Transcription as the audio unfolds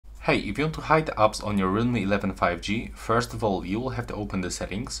Hey, if you want to hide apps on your Realme 11 5G, first of all, you will have to open the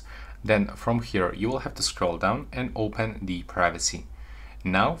settings. Then from here, you will have to scroll down and open the privacy.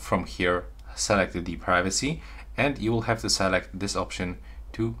 Now from here, select the privacy and you will have to select this option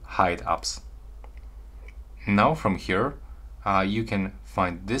to hide apps. Now from here, you can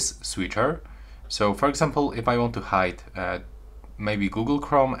find this switcher. So for example, if I want to hide maybe Google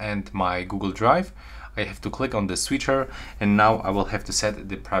Chrome and my Google Drive, I have to click on the switcher and now I will have to set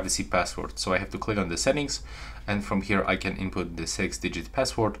the privacy password. So I have to click on the settings and from here I can input the 6-digit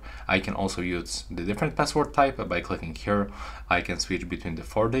password. I can also use the different password type by clicking here. I can switch between the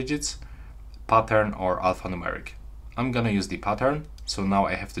 4 digits, pattern or alphanumeric. I'm gonna use the pattern. So now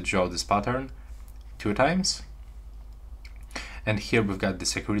I have to draw this pattern 2 times. And here we've got the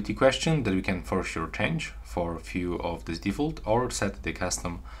security question that we can for sure change for a few of this default or set the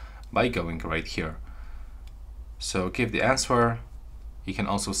custom by going right here. So give the answer. You can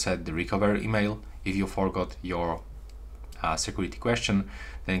also set the recovery email. If you forgot your security question,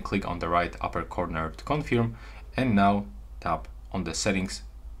 then click on the right upper corner to confirm and now tap on the settings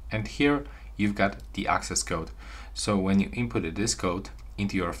and here you've got the access code. So when you input this code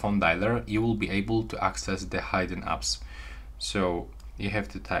into your phone dialer, you will be able to access the hidden apps. So you have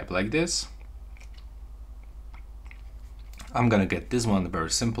to type like this. I'm gonna get this one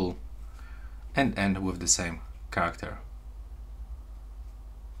very simple and end with the same character.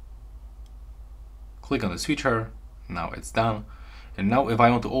 Click on the switcher, now it's done. And now if I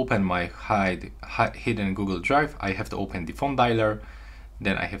want to open my hidden Google Drive, I have to open the phone dialer,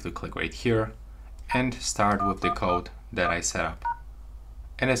 then I have to click right here and start with the code that I set up.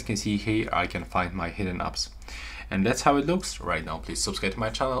 And as you can see here, I can find my hidden apps. And that's how it looks right now. Please subscribe to my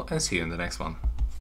channel and see you in the next one.